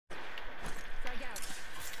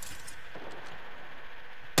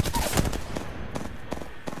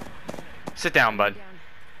Sit down, bud.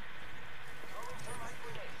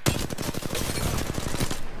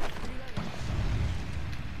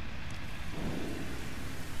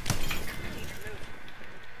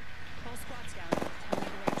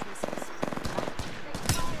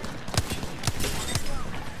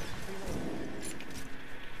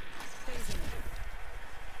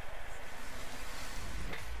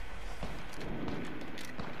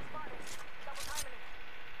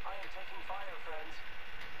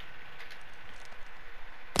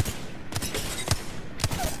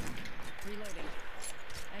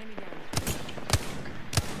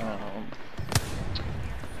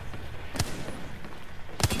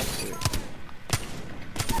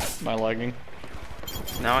 Am I lagging?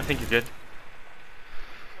 No, I think you're good.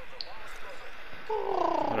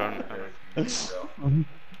 I don't.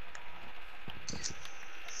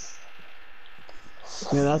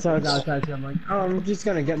 Yeah, that's what I was outside. So I'm like, oh, I'm just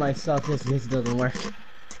gonna get my stuff just in case it doesn't work.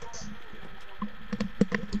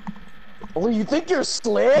 Oh, you think you're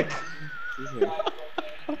slick?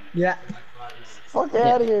 Yeah. Fuck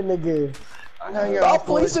out of here, nigga. Stop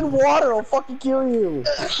placing water, I'll fucking kill you.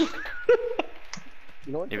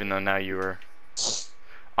 You know what? Even though now you were,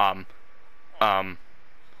 Oh,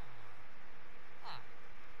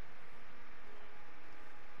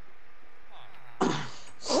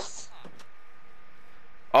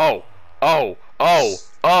 oh, oh,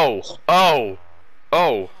 oh, oh,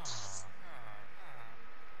 oh.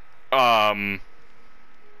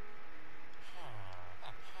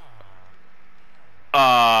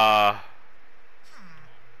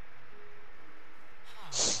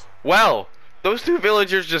 Well, those two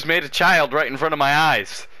villagers just made a child right in front of my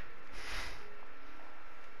eyes.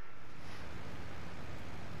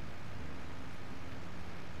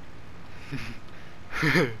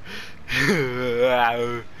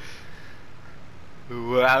 Wow.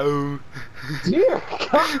 Wow. Dear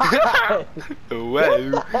God! Wow.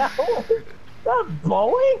 What the hell? That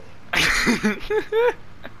Boeing?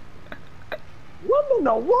 What in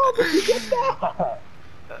the world did you get that?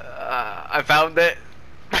 I found it.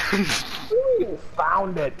 You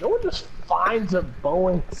found it. No one just finds a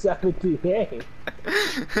Boeing 78.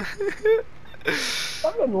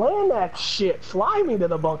 Fucking land that shit. Fly me to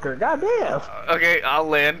the bunker. Goddamn. Okay, I'll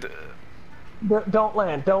land. Don't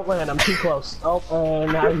land. Don't land. I'm too close. Oh,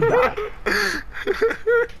 and now you die.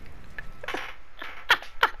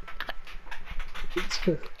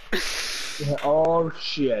 Yeah, oh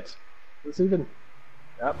shit. Let's even.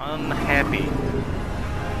 Yep. Unhappy.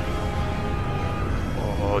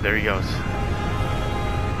 Oh, there he goes.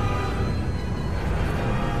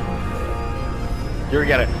 You're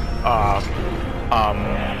gonna.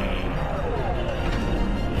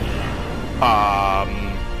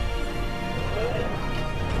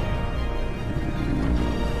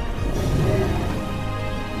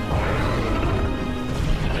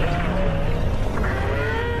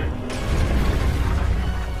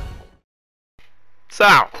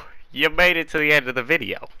 So, you made it to the end of the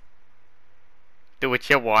video. Do what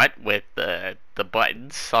you want with the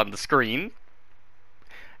buttons on the screen.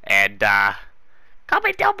 And,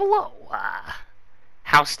 comment down below,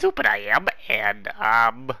 how stupid I am, and,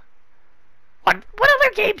 what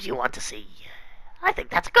other games you want to see. I think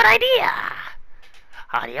that's a good idea.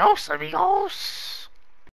 Adios, amigos.